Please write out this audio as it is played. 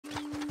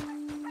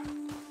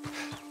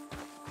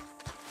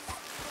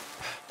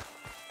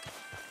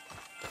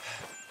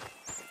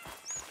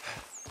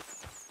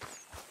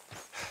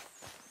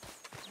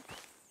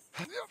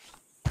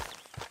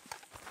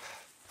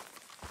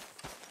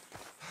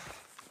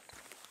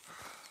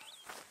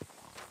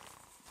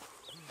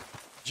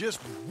Just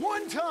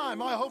one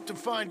time I hope to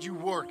find you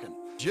working.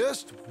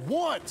 Just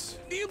once.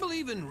 Do you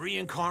believe in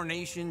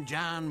reincarnation,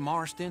 John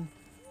Marston?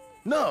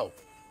 No.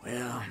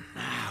 Well, I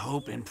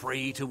hope and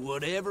pray to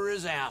whatever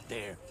is out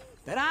there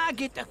that I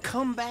get to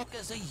come back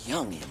as a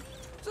youngin'.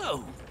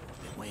 So,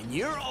 that when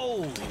you're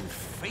old and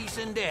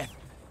facing death,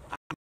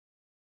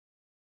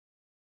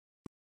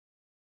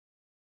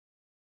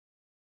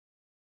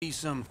 be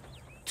some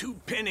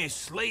two-penny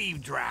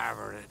slave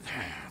driver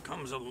that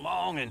comes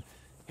along and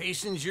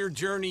hastens your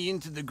journey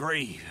into the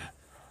grave.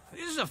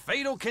 This is a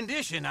fatal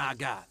condition I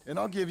got. And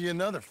I'll give you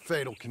another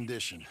fatal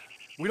condition.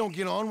 We don't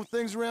get on with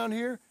things around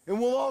here, and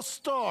we'll all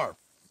starve.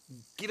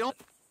 Get on.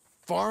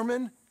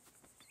 Farming,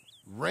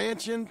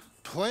 ranching,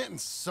 planting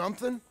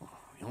something.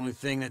 The only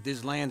thing that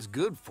this land's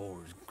good for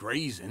is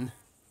grazing.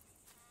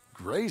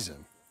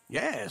 Grazing?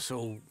 Yeah,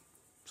 so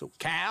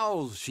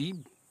cows,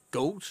 sheep,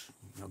 goats.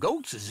 Now,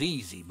 goats is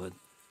easy, but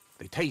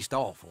they taste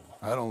awful.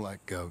 I don't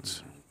like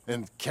goats.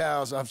 And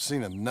cows, I've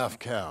seen enough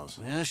cows.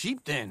 Yeah,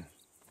 sheep then.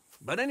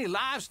 But any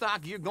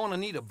livestock, you're gonna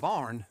need a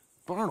barn.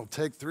 Barn will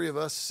take 3 of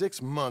us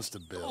 6 months to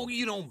build. Oh,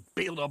 you don't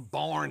build a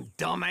barn,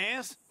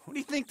 dumbass. What do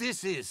you think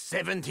this is,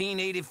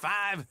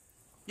 1785?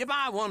 You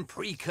buy one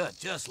pre-cut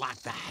just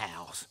like the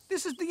house.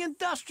 This is the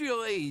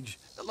industrial age.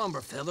 The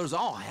lumber fellers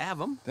all have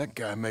them. That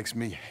guy makes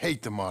me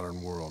hate the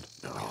modern world.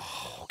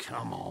 Oh,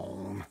 come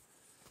on.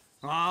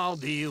 I'll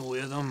deal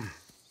with them.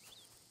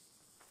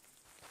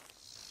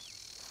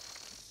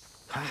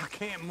 I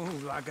can't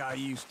move like I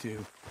used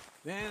to.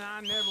 Then I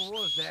never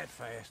was that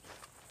fast.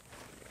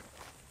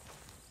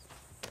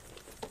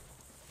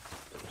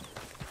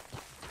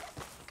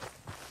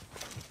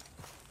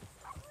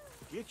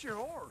 Get your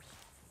horse.